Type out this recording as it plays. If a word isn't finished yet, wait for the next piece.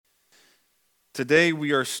Today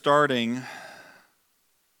we are starting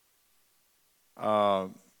a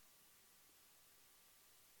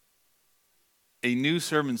new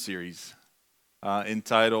sermon series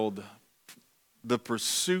entitled The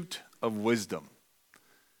Pursuit of Wisdom.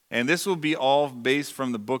 And this will be all based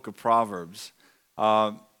from the book of Proverbs.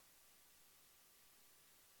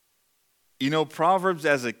 Proverbs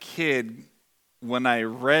as a kid, when I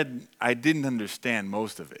read, I didn't understand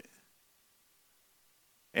most of it.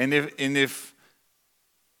 And if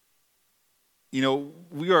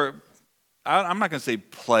we are, I'm not going to say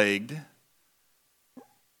plagued,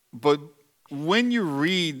 but when you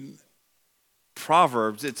read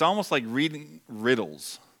Proverbs, it's almost like reading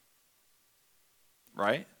riddles,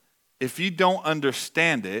 right? If you don't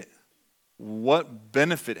understand it, what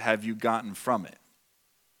benefit have you gotten from it?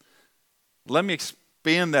 Let me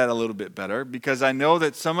expand that a little bit better, because I know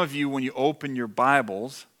that some of you, when you open your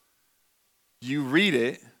Bibles, you read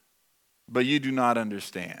it, but you do not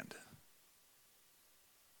understand.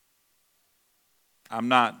 I'm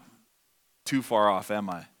not too far off, am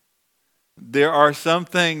I? There are some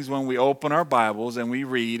things when we open our Bibles and we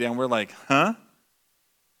read and we're like, huh?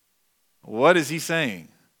 What is he saying?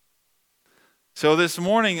 So this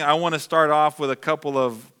morning I want to start off with a couple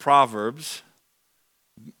of Proverbs.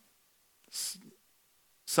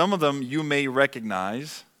 Some of them you may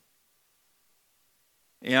recognize.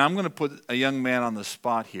 And I'm going to put a young man on the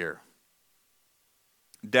spot here.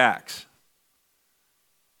 Dax,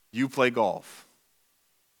 you play golf.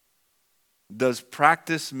 Does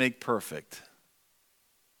practice make perfect?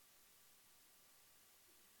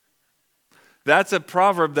 That's a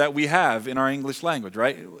proverb that we have in our English language,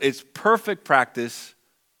 right? It's perfect practice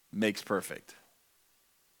makes perfect,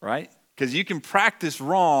 right? Because you can practice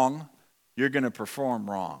wrong, you're going to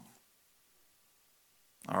perform wrong.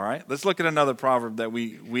 All right, let's look at another proverb that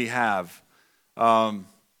we have.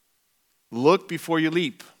 Look before you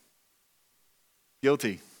leap.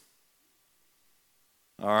 Guilty.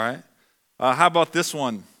 All right. How about this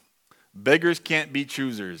one? Beggars can't be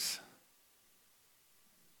choosers.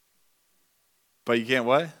 But you can't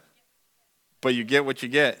what? But you get what you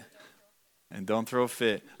get. And don't throw a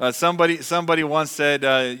fit. Somebody once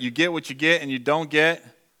said, you get what you get and you don't get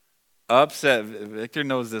upset. Victor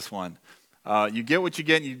knows this one. You get what you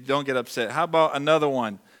get and you don't get upset. How about another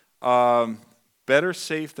one? Better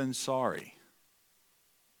safe than sorry.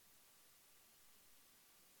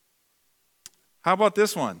 How about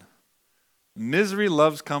this one? Misery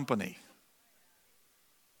loves company.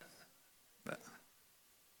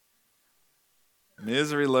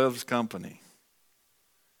 Misery loves company.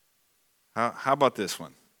 How about this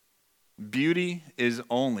one? Beauty is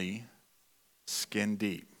only skin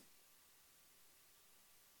deep.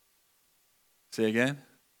 Say again?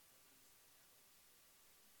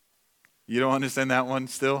 You don't understand that one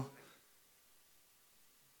still?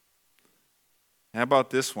 How about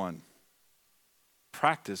this one?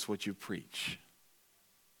 Practice what you preach.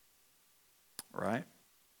 Right?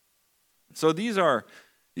 So these are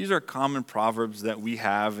common proverbs that we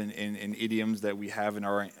have in idioms that we have in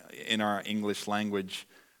our English language.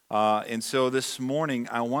 And so this morning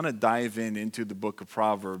I want to dive into the book of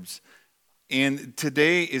Proverbs. And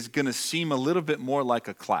today is going to seem a little bit more like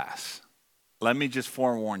a class. Let me just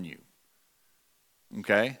forewarn you.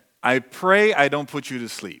 Okay? I pray I don't put you to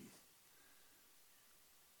sleep.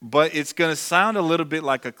 But it's going to sound a little bit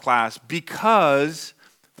like a class because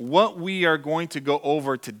what we are going to go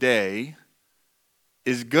over today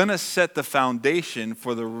is going to set the foundation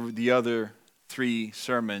for the other three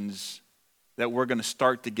sermons that we're going to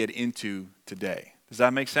start to get into today. Does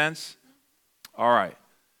that make sense? All right.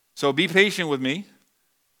 So be patient with me.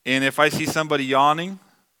 And if I see somebody yawning,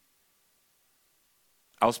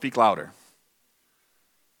 I'll speak louder.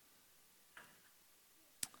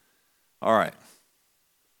 All right.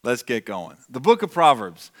 Let's get going. The book of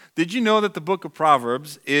Proverbs. Did you know that the book of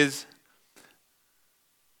Proverbs is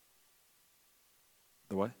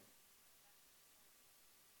the what?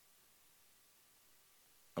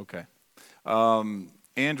 Okay.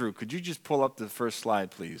 Andrew, could you just pull up the first slide,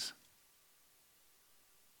 please?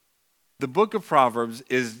 The book of Proverbs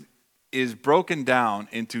is broken down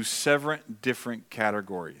into 7 different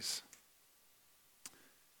categories.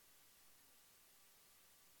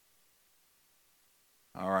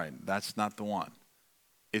 All right, that's not the one.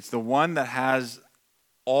 It's the one that has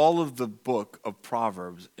all of the book of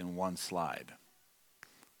Proverbs in one slide.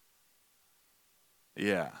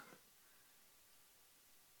 Yeah.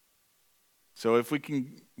 So if we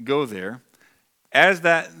can go there. As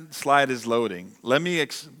that slide is loading, let me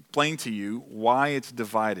explain to you why it's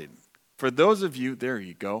divided. For those of you, there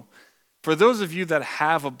you go. For those of you that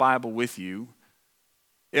have a Bible with you,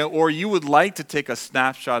 or you would like to take a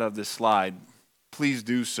snapshot of this slide, please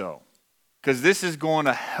do so. Because this is going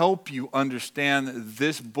to help you understand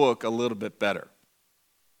this book a little bit better.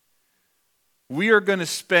 We are going to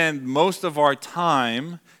spend most of our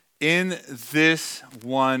time in this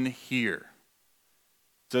one here.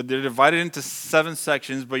 So they're divided into 7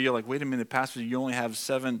 sections, but you're like, wait a minute, Pastor, you only have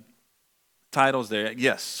 7 titles there.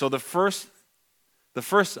 Yes, so the first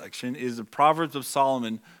section is the Proverbs of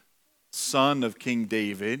Solomon, son of King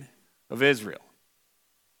David of Israel.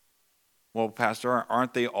 Well, Pastor,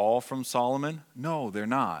 aren't they all from Solomon? No, they're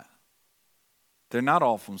not. They're not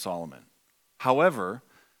all from Solomon. However,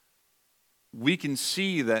 we can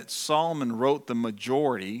see that Solomon wrote the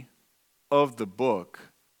majority of the book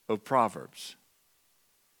of Proverbs.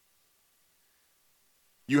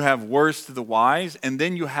 You have words to the wise, and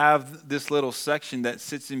then you have this little section that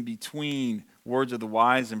sits in between words of the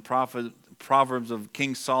wise and Proverbs of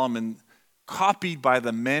King Solomon, copied by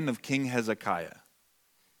the men of King Hezekiah.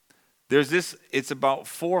 It's about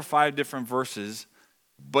 4 or 5 different verses,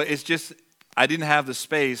 but it's just, I didn't have the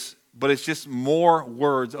space, but it's just more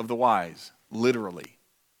words of the wise, literally.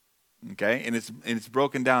 Okay? And it's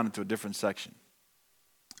broken down into a different section.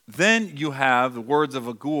 Then you have the words of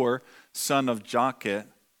Agur, son of Jaquet,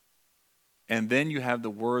 and then you have the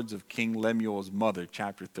words of King Lemuel's mother,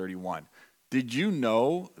 chapter 31. Did you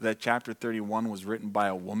know that chapter 31 was written by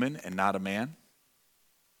a woman and not a man?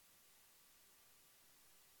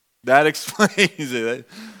 That explains it.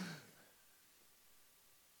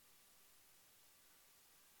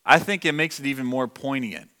 I think it makes it even more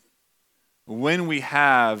poignant when we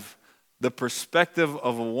have the perspective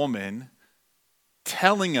of a woman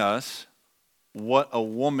telling us what a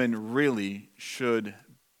woman really should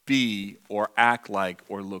be or act like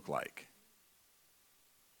or look like.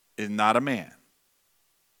 Is not a man.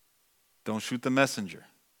 Don't shoot the messenger.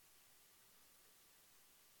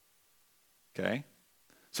 Okay?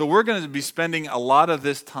 So we're going to be spending a lot of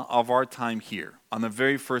of our time here on the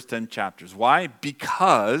very first 10 chapters. Why?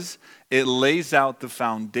 Because it lays out the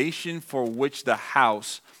foundation for which the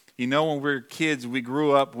house. You know, when we were kids, we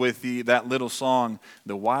grew up with that little song,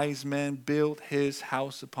 "The wise man built his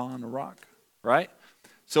house upon a rock," right?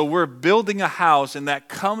 So we're building a house, and that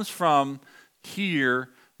comes from here,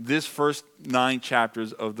 this first 9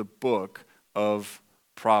 chapters of the book of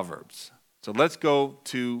Proverbs. So let's go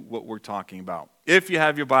to what we're talking about. If you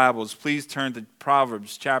have your Bibles, please turn to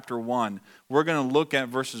Proverbs chapter 1. We're going to look at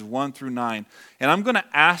verses 1 through 9. And I'm going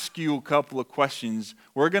to ask you a couple of questions.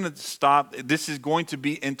 We're going to stop. This is going to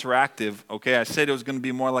be interactive, okay? I said it was going to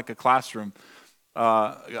be more like a classroom,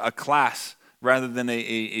 a class, rather than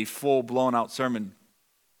a full blown out sermon.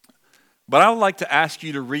 But I would like to ask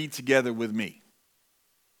you to read together with me,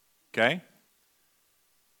 okay?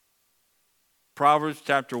 Proverbs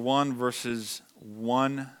chapter 1, verses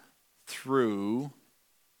 1 through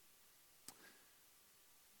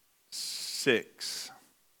 6.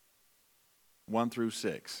 1 through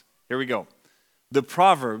 6. Here we go. The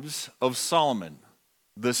Proverbs of Solomon,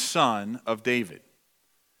 the son of David,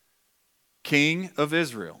 king of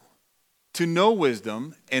Israel, to know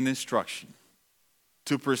wisdom and instruction,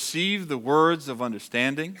 to perceive the words of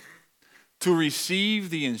understanding, to receive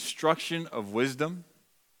the instruction of wisdom,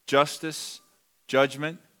 justice,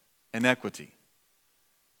 judgment, and equity,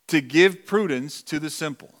 to give prudence to the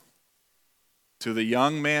simple, to the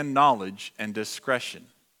young man knowledge and discretion.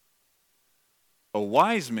 A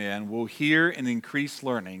wise man will hear and increase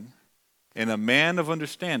learning, and a man of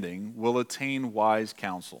understanding will attain wise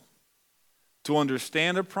counsel. To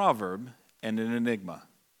understand a proverb and an enigma,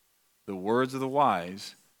 the words of the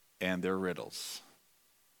wise and their riddles.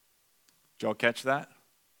 Did y'all catch that?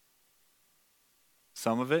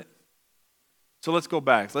 Some of it? So let's go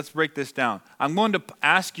back. Let's break this down. I'm going to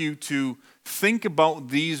ask you to think about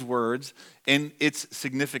these words and its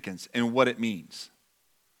significance and what it means.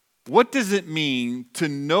 What does it mean to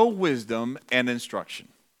know wisdom and instruction?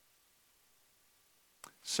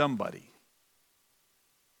 Somebody.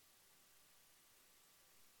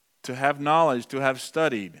 To have knowledge, to have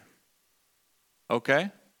studied.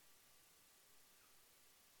 Okay?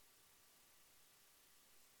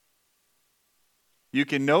 You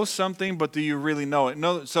can know something, but do you really know it?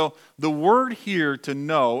 No. So the word here to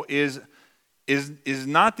know is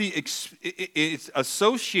not it's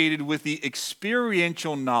associated with the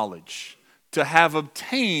experiential knowledge. To have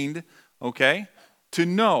obtained, okay? To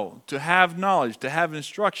know, to have knowledge, to have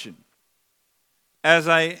instruction. As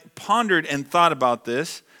I pondered and thought about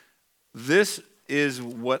this is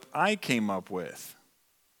what I came up with.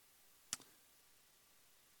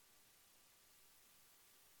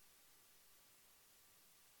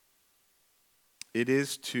 It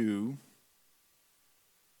is to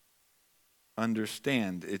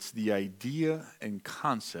understand. It's the idea and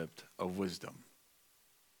concept of wisdom.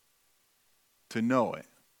 To know it.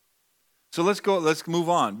 So let's move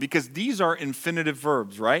on, because these are infinitive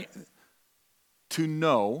verbs, right? To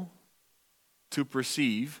know, to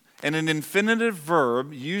perceive, and an infinitive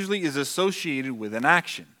verb usually is associated with an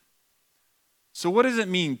action. So what does it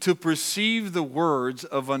mean to perceive the words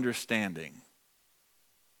of understanding?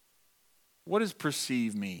 What does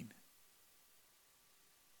perceive mean?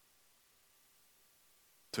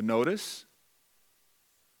 To notice,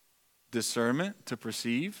 discernment, to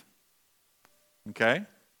perceive. Okay?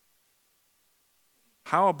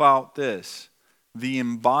 How about this? The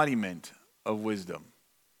embodiment of wisdom.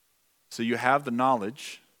 So you have the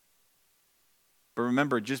knowledge, but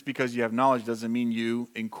remember, just because you have knowledge doesn't mean you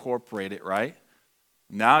incorporate it, right?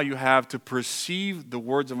 Now you have to perceive the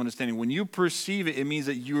words of understanding. When you perceive it, it means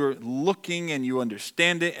that you're looking and you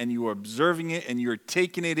understand it and you are observing it and you're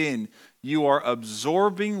taking it in. You are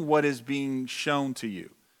absorbing what is being shown to you.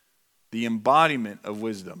 The embodiment of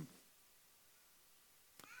wisdom.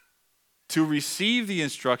 To receive the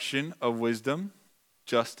instruction of wisdom,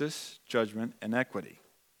 justice, judgment, and equity.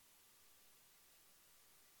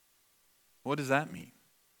 What does that mean?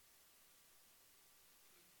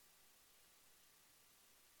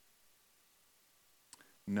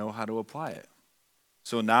 Know how to apply it.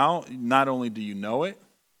 So now, not only do you know it,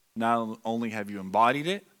 not only have you embodied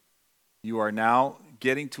it, you are now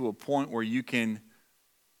getting to a point where you can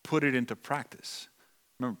put it into practice.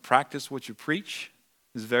 Remember, practice what you preach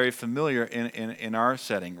is very familiar in our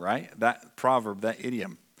setting, right? That proverb, that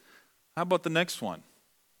idiom. How about the next one?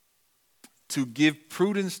 To give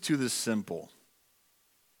prudence to the simple.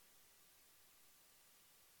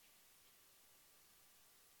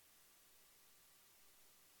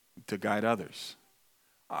 To guide others.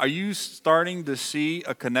 Are you starting to see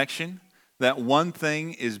a connection that one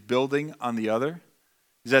thing is building on the other?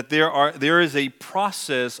 Is that there is a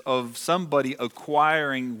process of somebody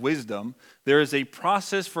acquiring wisdom. There is a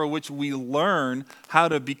process for which we learn how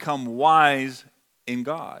to become wise in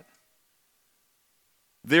God.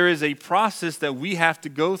 There is a process that we have to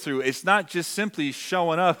go through. It's not just simply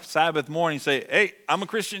showing up Sabbath morning and say, hey, I'm a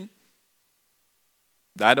Christian.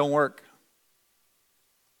 That don't work.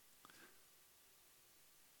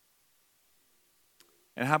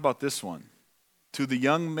 And how about this one? To the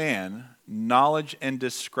young man, knowledge and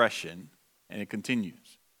discretion, and it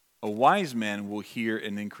continues. A wise man will hear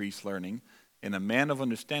and increase learning, and a man of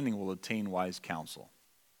understanding will attain wise counsel.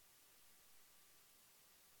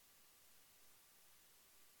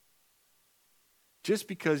 Just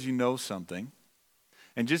because you know something,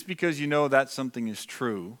 and just because you know that something is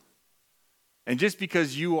true, and just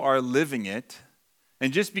because you are living it,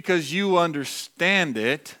 and just because you understand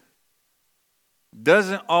it,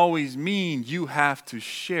 doesn't always mean you have to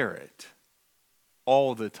share it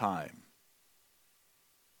all the time.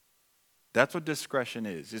 That's what discretion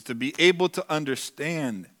is to be able to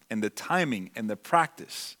understand and the timing and the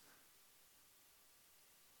practice.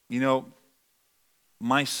 You know,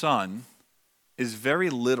 my son is very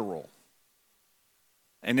literal.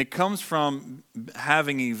 And it comes from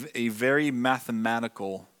having a very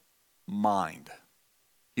mathematical mind.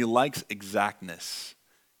 He likes exactness.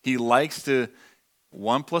 He likes to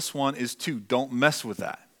 1 + 1 is 2. Don't mess with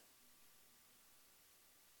that.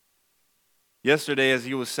 Yesterday, as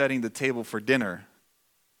he was setting the table for dinner,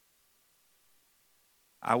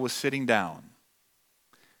 I was sitting down,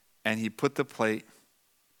 and he put the plate,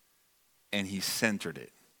 and he centered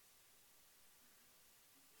it.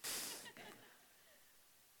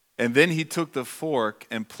 And then he took the fork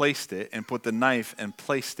and placed it, and put the knife and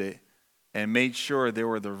placed it, and made sure there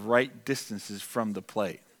were the right distances from the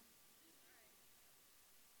plate.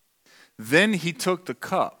 Then he took the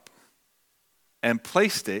cup and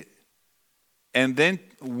placed it, and then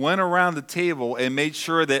went around the table and made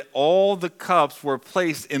sure that all the cups were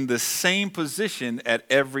placed in the same position at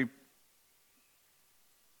every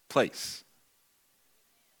place.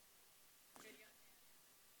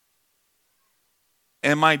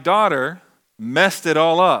 And my daughter messed it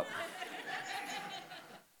all up.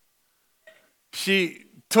 She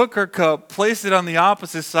took her cup, placed it on the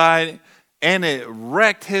opposite side, and it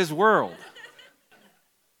wrecked his world.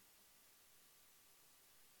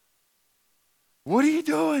 What are you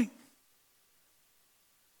doing?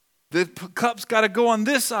 The cup's got to go on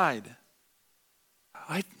this side.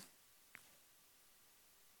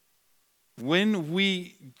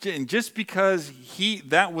 Just because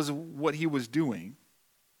that was what he was doing,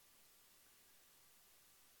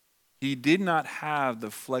 he did not have the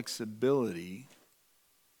flexibility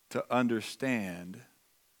to understand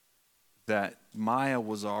that Maya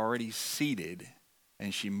was already seated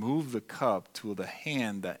and she moved the cup to the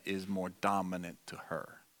hand that is more dominant to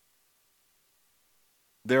her.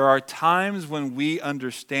 There are times when we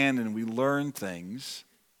understand and we learn things,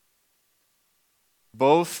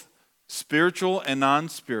 both spiritual and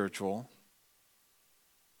non-spiritual,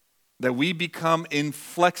 that we become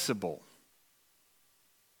inflexible.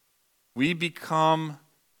 We become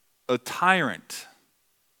a tyrant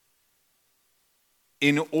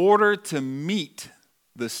in order to meet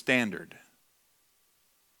the standard.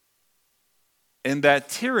 And that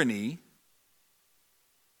tyranny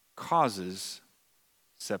causes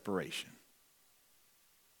separation.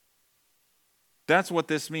 That's what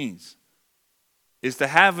this means, is to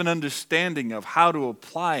have an understanding of how to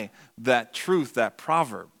apply that truth, that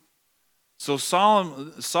proverb. So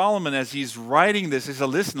Solomon, as he's writing this, he said,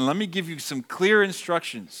 listen, let me give you some clear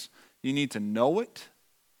instructions. You need to know it.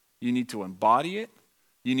 You need to embody it.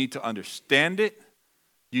 You need to understand it.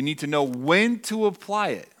 You need to know when to apply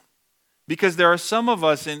it. Because there are some of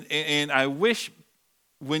us, and I wish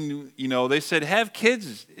when, they said, have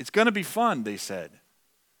kids, it's going to be fun, they said.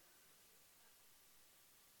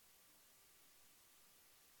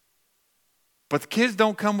 But the kids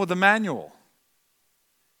don't come with a manual.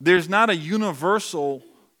 There's not a universal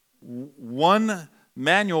one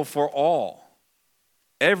manual for all.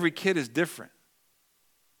 Every kid is different.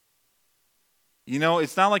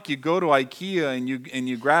 It's not like you go to IKEA and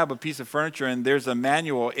you grab a piece of furniture and there's a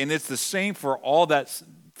manual, and it's the same for all that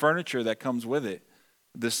furniture that comes with it,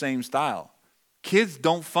 the same style. Kids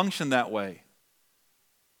don't function that way.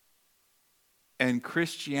 And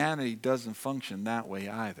Christianity doesn't function that way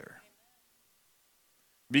either.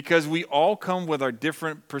 Because we all come with our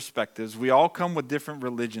different perspectives. We all come with different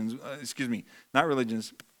religions, not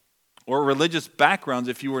religions, or religious backgrounds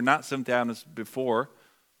if you were not Seventh-day Adventists before.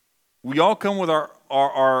 We all come with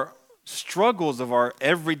our struggles of our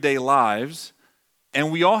everyday lives,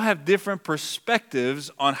 and we all have different perspectives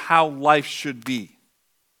on how life should be.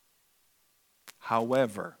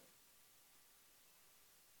 However,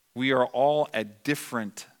 we are all at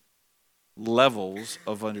different levels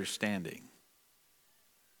of understanding.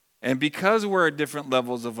 And because we're at different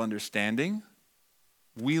levels of understanding,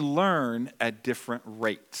 we learn at different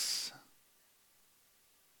rates.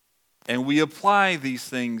 And we apply these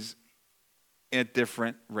things at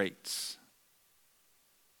different rates.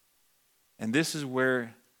 And this is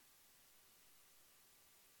where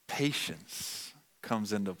patience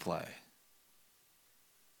comes into play.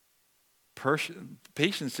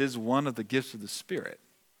 Patience is one of the gifts of the Spirit,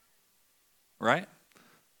 right?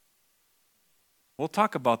 We'll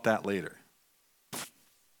talk about that later.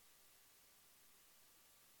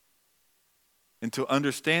 And to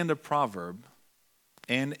understand a proverb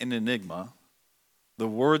and an enigma, the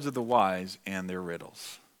words of the wise and their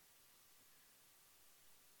riddles.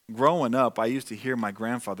 Growing up, I used to hear my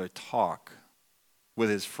grandfather talk with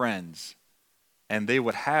his friends, and they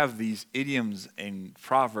would have these idioms and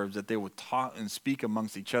proverbs that they would talk and speak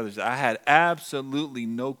amongst each other. I had absolutely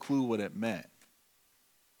no clue what it meant.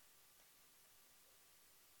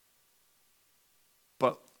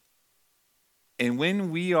 And when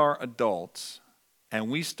we are adults and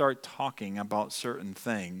we start talking about certain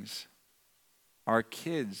things, our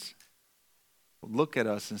kids look at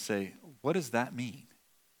us and say, what does that mean?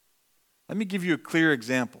 Let me give you a clear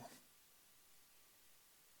example.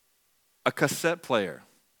 A cassette player.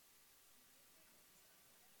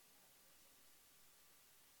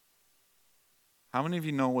 How many of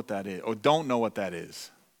you know what that is or don't know what that is?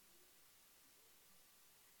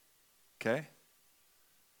 Okay?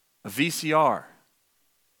 A VCR.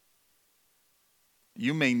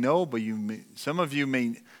 You may know, but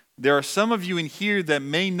there are some of you in here that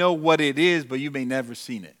may know what it is, but you may never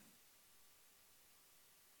seen it.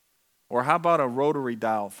 Or how about a rotary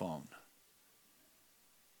dial phone?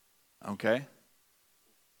 Okay?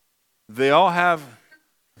 They all have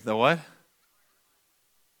the what?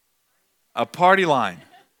 A party line.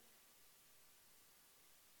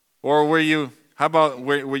 Or where you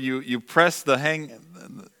press the hang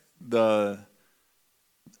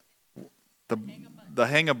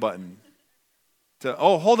up button.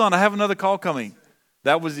 Hold on, I have another call coming.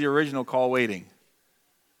 That was the original call waiting.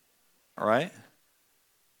 All right?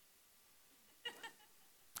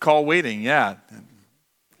 Call waiting, yeah.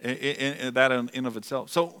 That in of itself.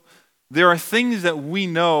 So there are things that we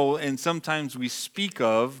know and sometimes we speak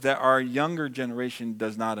of that our younger generation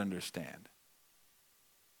does not understand.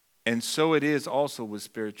 And so it is also with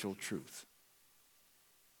spiritual truth.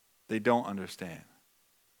 They don't understand.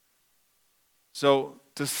 So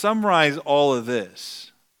to summarize all of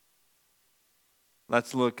this,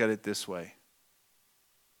 let's look at it this way.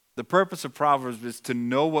 The purpose of Proverbs is to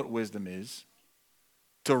know what wisdom is,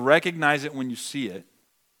 to recognize it when you see it,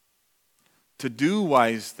 to do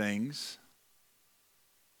wise things,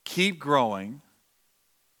 keep growing,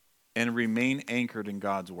 and remain anchored in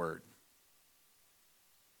God's word.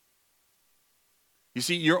 You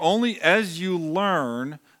see, you're only, as you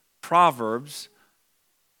learn Proverbs,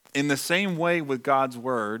 in the same way with God's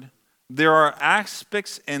word, there are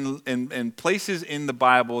aspects and places in the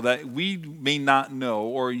Bible that we may not know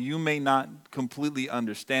or you may not completely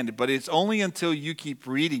understand it. But it's only until you keep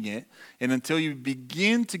reading it and until you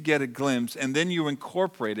begin to get a glimpse and then you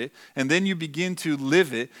incorporate it and then you begin to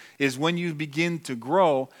live it is when you begin to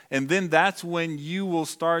grow. And then that's when you will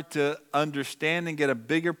start to understand and get a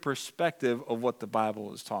bigger perspective of what the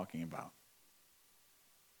Bible is talking about.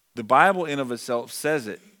 The Bible in of itself says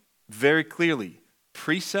it very clearly,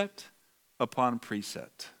 precept upon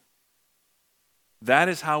precept. That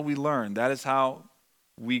is how we learn. That is how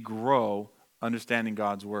we grow understanding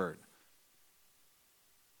God's word.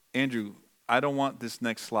 Andrew, I don't want this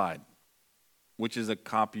next slide, which is a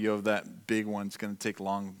copy of that big one. It's going to take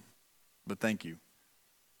long, but thank you.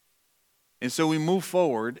 And so we move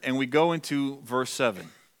forward and we go into verse 7.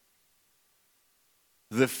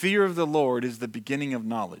 The fear of the Lord is the beginning of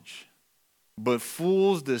knowledge, but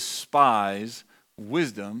fools despise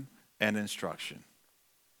wisdom and instruction.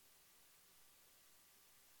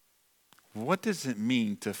 What does it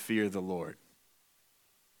mean to fear the Lord?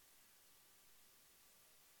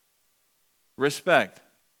 Respect.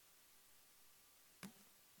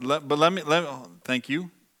 Thank you.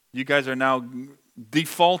 You guys are now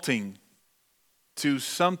defaulting to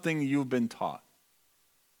something you've been taught.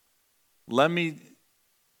 Let me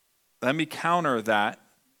counter that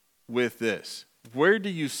with this. Where do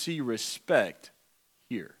you see respect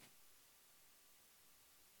here?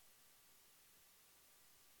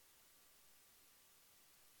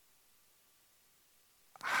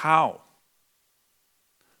 How?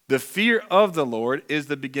 The fear of the Lord is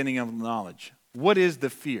the beginning of knowledge. What is the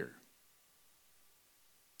fear?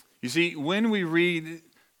 You see, when we read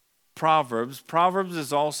Proverbs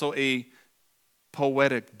is also a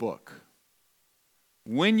poetic book.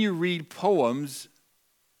 When you read poems,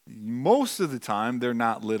 most of the time they're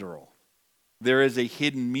not literal. There is a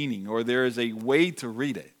hidden meaning or there is a way to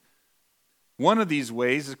read it. One of these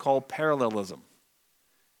ways is called parallelism.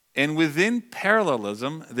 And within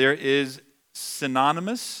parallelism, there is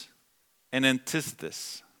synonymous and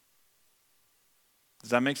antithesis. Does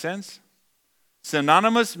that make sense?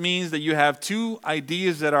 Synonymous means that you have two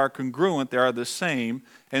ideas that are congruent, they are the same,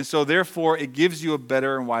 and so therefore it gives you a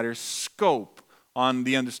better and wider scope on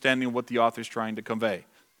the understanding of what the author is trying to convey.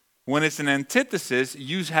 When it's an antithesis,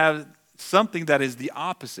 you have something that is the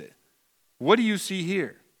opposite. What do you see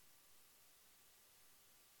here?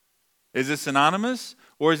 Is it synonymous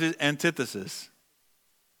or is it antithesis?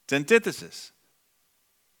 It's antithesis.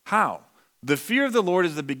 How? The fear of the Lord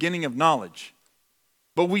is the beginning of knowledge.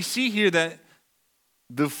 But we see here that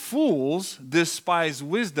the fools despise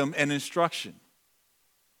wisdom and instruction.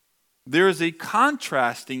 There is a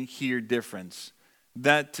contrasting here difference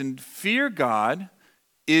that to fear God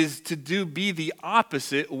is to be the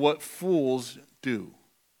opposite of what fools do.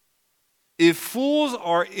 If fools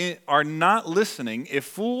are not listening, if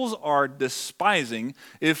fools are despising,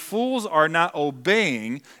 if fools are not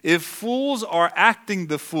obeying, if fools are acting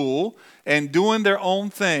the fool and doing their own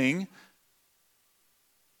thing,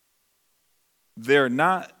 they're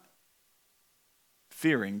not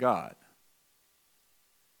fearing God.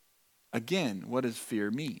 Again, what does fear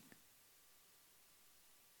mean?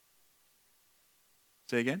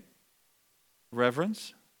 Say again?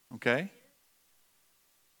 Reverence, okay?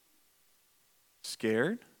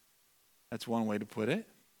 Scared, that's one way to put it.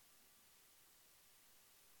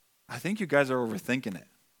 I think you guys are overthinking it.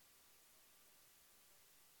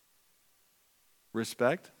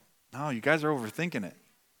 Respect? No, you guys are overthinking it.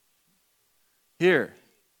 Here.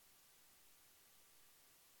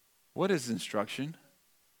 What is instruction?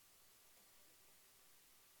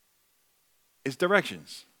 It's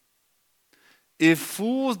directions. If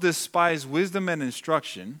fools despise wisdom and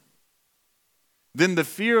instruction, then the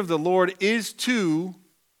fear of the Lord is to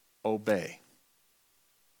obey.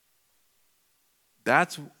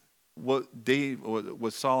 That's what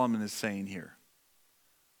Solomon is saying here.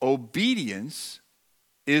 Obedience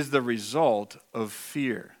is the result of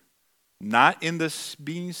fear, not in the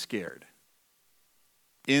being scared.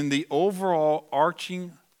 In the overall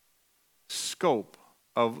arching scope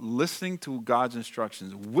of listening to God's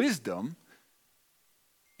instructions, wisdom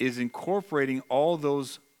is incorporating all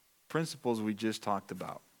those principles we just talked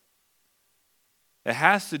about. It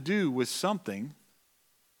has to do with something,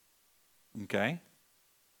 okay,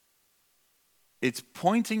 It's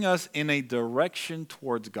pointing us in a direction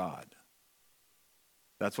towards God.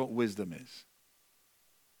 That's what wisdom is.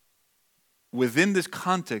 Within this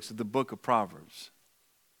context of the book of Proverbs,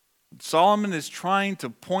 Solomon is trying to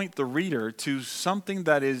point the reader to something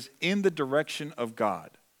that is in the direction of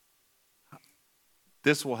God.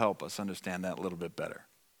 This will help us understand that a little bit better.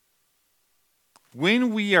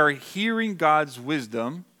 When we are hearing God's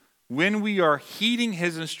wisdom, when we are heeding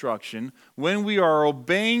his instruction, when we are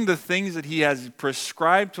obeying the things that he has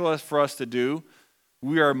prescribed to us for us to do,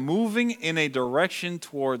 we are moving in a direction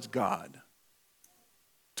towards God,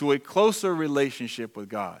 to a closer relationship with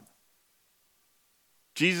God.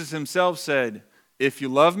 Jesus himself said, if you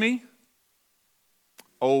love me,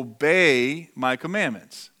 obey my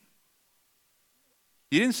commandments.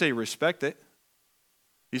 He didn't say respect it.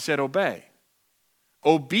 He said obey.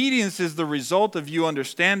 Obedience is the result of you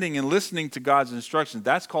understanding and listening to God's instructions.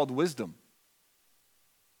 That's called wisdom.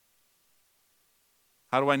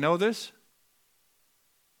 How do I know this?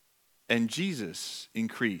 And Jesus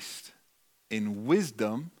increased in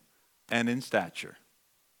wisdom and in stature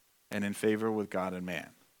and in favor with God and man.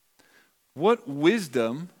 What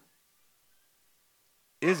wisdom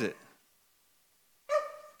is it?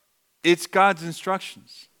 It's God's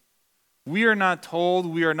instructions. We are not told,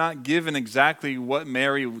 we are not given exactly what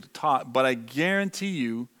Mary taught, but I guarantee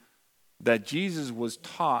you that Jesus was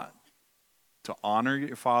taught to honor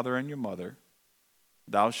your father and your mother.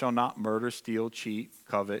 Thou shalt not murder, steal, cheat,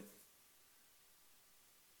 covet.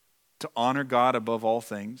 To honor God above all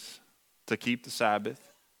things, to keep the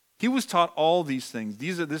Sabbath. He was taught all these things.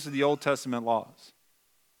 This is the Old Testament laws.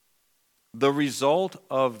 The result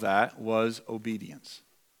of that was obedience.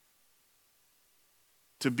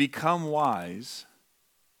 To become wise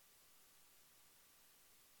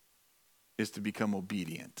is to become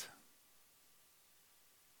obedient.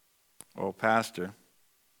 Oh, Pastor,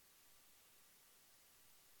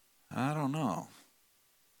 I don't know.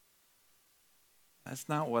 That's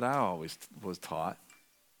not what I always was taught.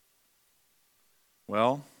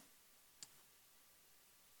 Well,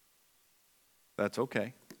 that's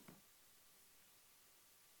okay.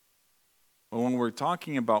 But when we're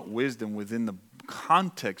talking about wisdom within the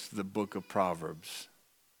context of the book of Proverbs,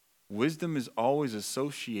 wisdom is always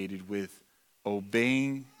associated with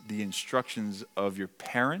obeying the instructions of your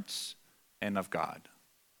parents and of God.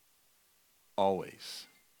 Always.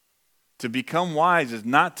 To become wise is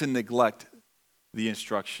not to neglect the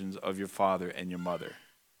instructions of your father and your mother.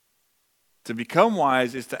 To become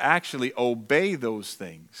wise is to actually obey those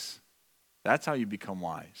things. That's how you become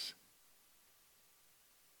wise.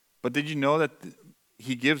 But did you know that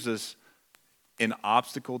he gives us an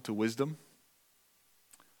obstacle to wisdom?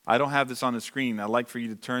 I don't have this on the screen. I'd like for you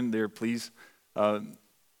to turn there, please.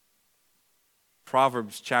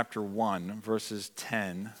 Proverbs chapter 1, verses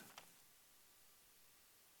 10.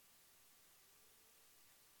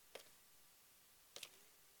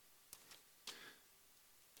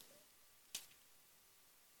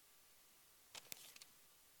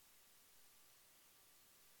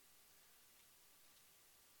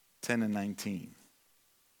 And 19.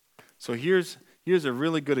 So here's a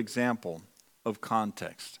really good example of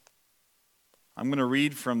context. I'm going to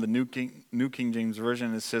read from the New King James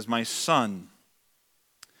Version. It says, "My son,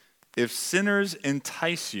 if sinners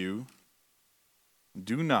entice you,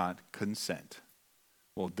 do not consent."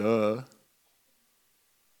 Well, duh.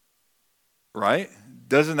 Right?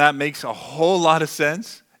 Doesn't that make a whole lot of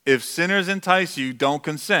sense? If sinners entice you, don't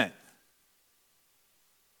consent.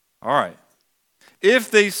 All right.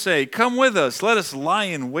 If they say, "Come with us, let us lie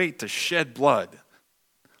in wait to shed blood.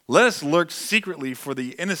 Let us lurk secretly for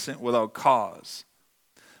the innocent without cause.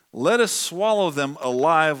 Let us swallow them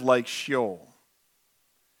alive like Sheol,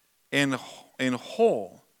 and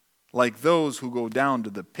whole like those who go down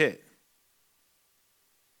to the pit."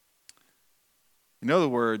 In other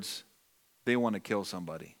words, they want to kill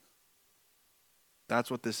somebody.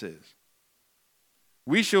 That's what this is.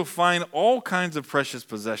 "We shall find all kinds of precious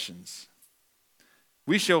possessions.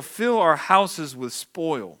 We shall fill our houses with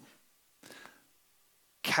spoil.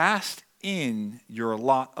 Cast in your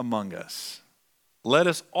lot among us. Let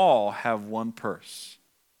us all have one purse.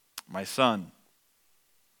 My son,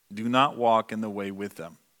 do not walk in the way with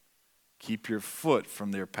them. Keep your foot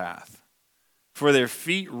from their path. For their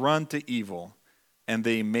feet run to evil, and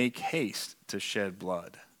they make haste to shed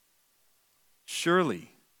blood.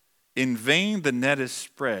 Surely, in vain the net is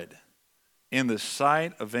spread in the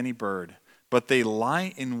sight of any bird, but they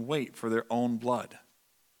lie in wait for their own blood.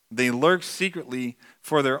 They lurk secretly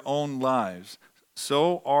for their own lives.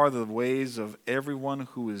 So are the ways of everyone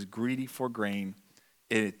who is greedy for grain.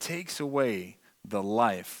 It takes away the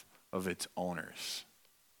life of its owners."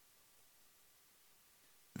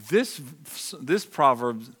 This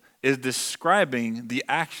proverb is describing the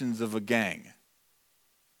actions of a gang.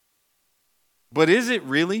 But is it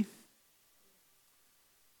really?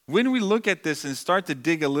 When we look at this and start to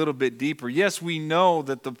dig a little bit deeper, yes, we know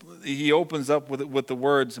that he opens up with the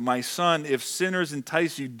words, "My son, if sinners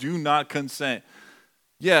entice you, do not consent."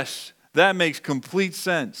 Yes, that makes complete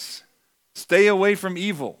sense. Stay away from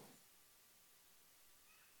evil.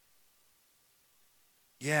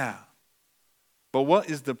 Yeah. But what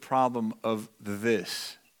is the problem of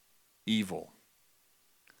this evil?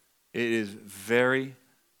 It is very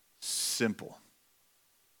simple.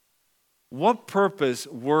 What purpose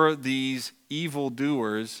were these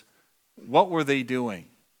evildoers? What were they doing?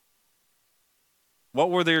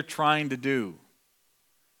 What were they trying to do?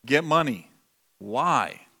 Get money.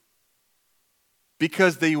 Why?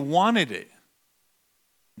 Because they wanted it.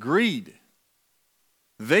 Greed.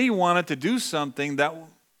 They wanted to do something that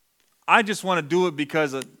I just want to do it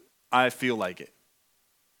because I feel like it.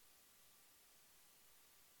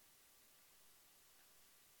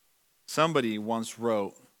 Somebody once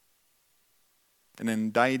wrote an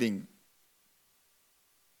indicting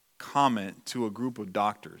comment to a group of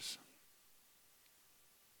doctors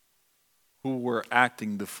who were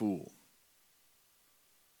acting the fool.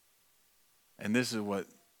 And this is what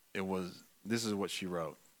it was. This is what she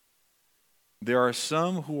wrote. There are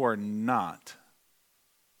some who are not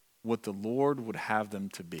what the Lord would have them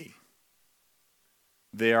to be.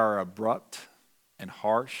 They are abrupt and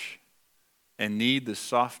harsh and need the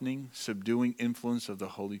softening, subduing influence of the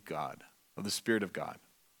Holy God, of the Spirit of God.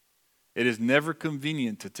 It is never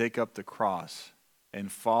convenient to take up the cross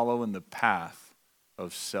and follow in the path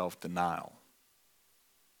of self-denial.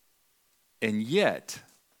 And yet,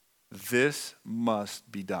 this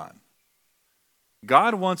must be done.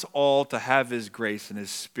 God wants all to have His grace and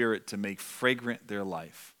His Spirit to make fragrant their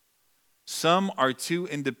life. Some are too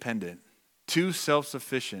independent, too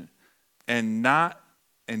self-sufficient, and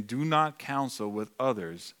do not counsel with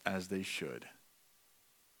others as they should.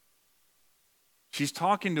 She's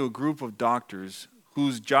talking to a group of doctors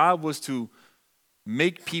whose job was to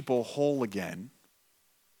make people whole again,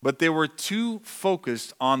 but they were too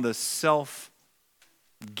focused on the self-gain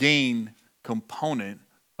component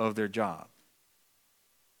of their job.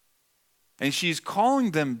 And she's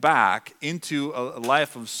calling them back into a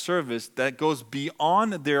life of service that goes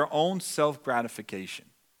beyond their own self-gratification.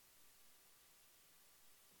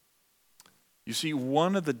 You see,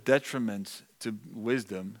 one of the detriments to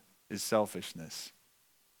wisdom is selfishness.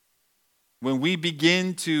 When we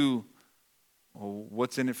begin to,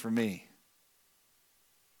 what's in it for me?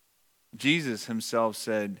 Jesus himself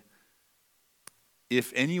said,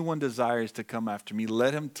 if anyone desires to come after me,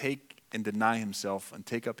 let him take and deny himself and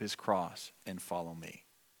take up his cross and follow me.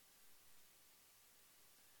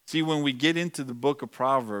 See, when we get into the book of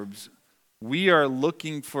Proverbs, we are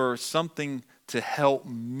looking for something to help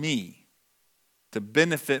me, to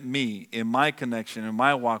benefit me in my connection, in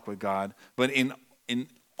my walk with God. But in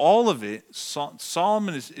all of it,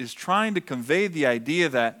 Solomon is trying to convey the idea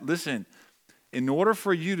that, listen, in order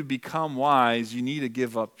for you to become wise, you need to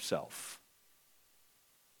give up self.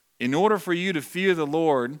 In order for you to fear the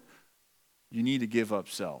Lord, you need to give up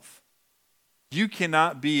self. You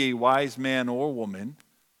cannot be a wise man or woman,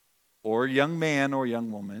 or young man or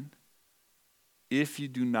young woman, if you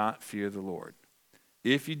do not fear the Lord,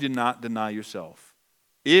 if you do not deny yourself,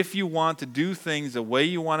 if you want to do things the way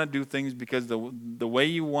you want to do things because the way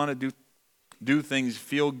you want to do things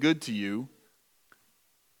feel good to you,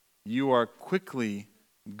 you are quickly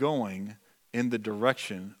going in the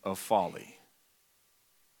direction of folly.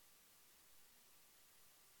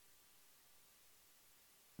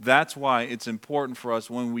 That's why it's important for us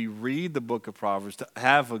when we read the book of Proverbs to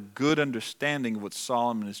have a good understanding of what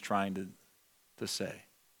Solomon is trying to say.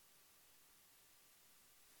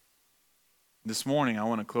 This morning, I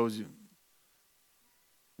want to close you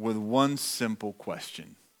with one simple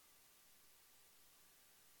question.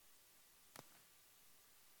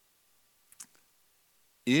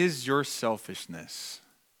 Is your selfishness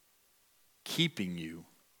keeping you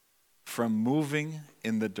from moving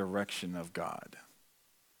in the direction of God?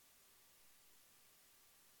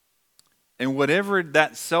 And whatever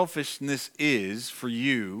that selfishness is for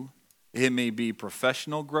you, it may be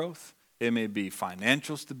professional growth, it may be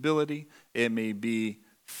financial stability, it may be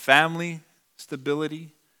family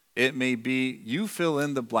stability, it may be, you fill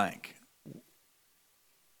in the blank.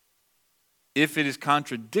 If it is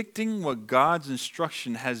contradicting what God's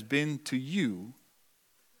instruction has been to you,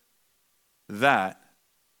 that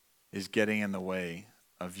is getting in the way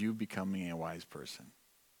of you becoming a wise person.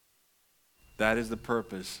 That is the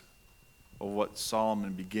purpose of what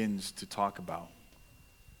Solomon begins to talk about.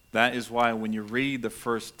 That is why when you read the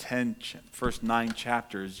first 9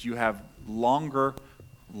 chapters, you have longer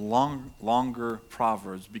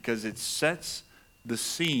Proverbs, because it sets the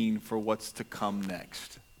scene for what's to come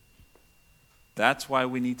next. That's why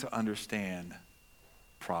we need to understand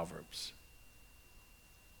Proverbs.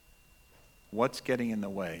 What's getting in the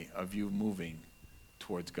way of you moving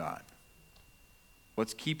towards God?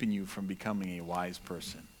 What's keeping you from becoming a wise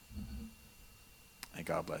person? And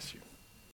God bless you.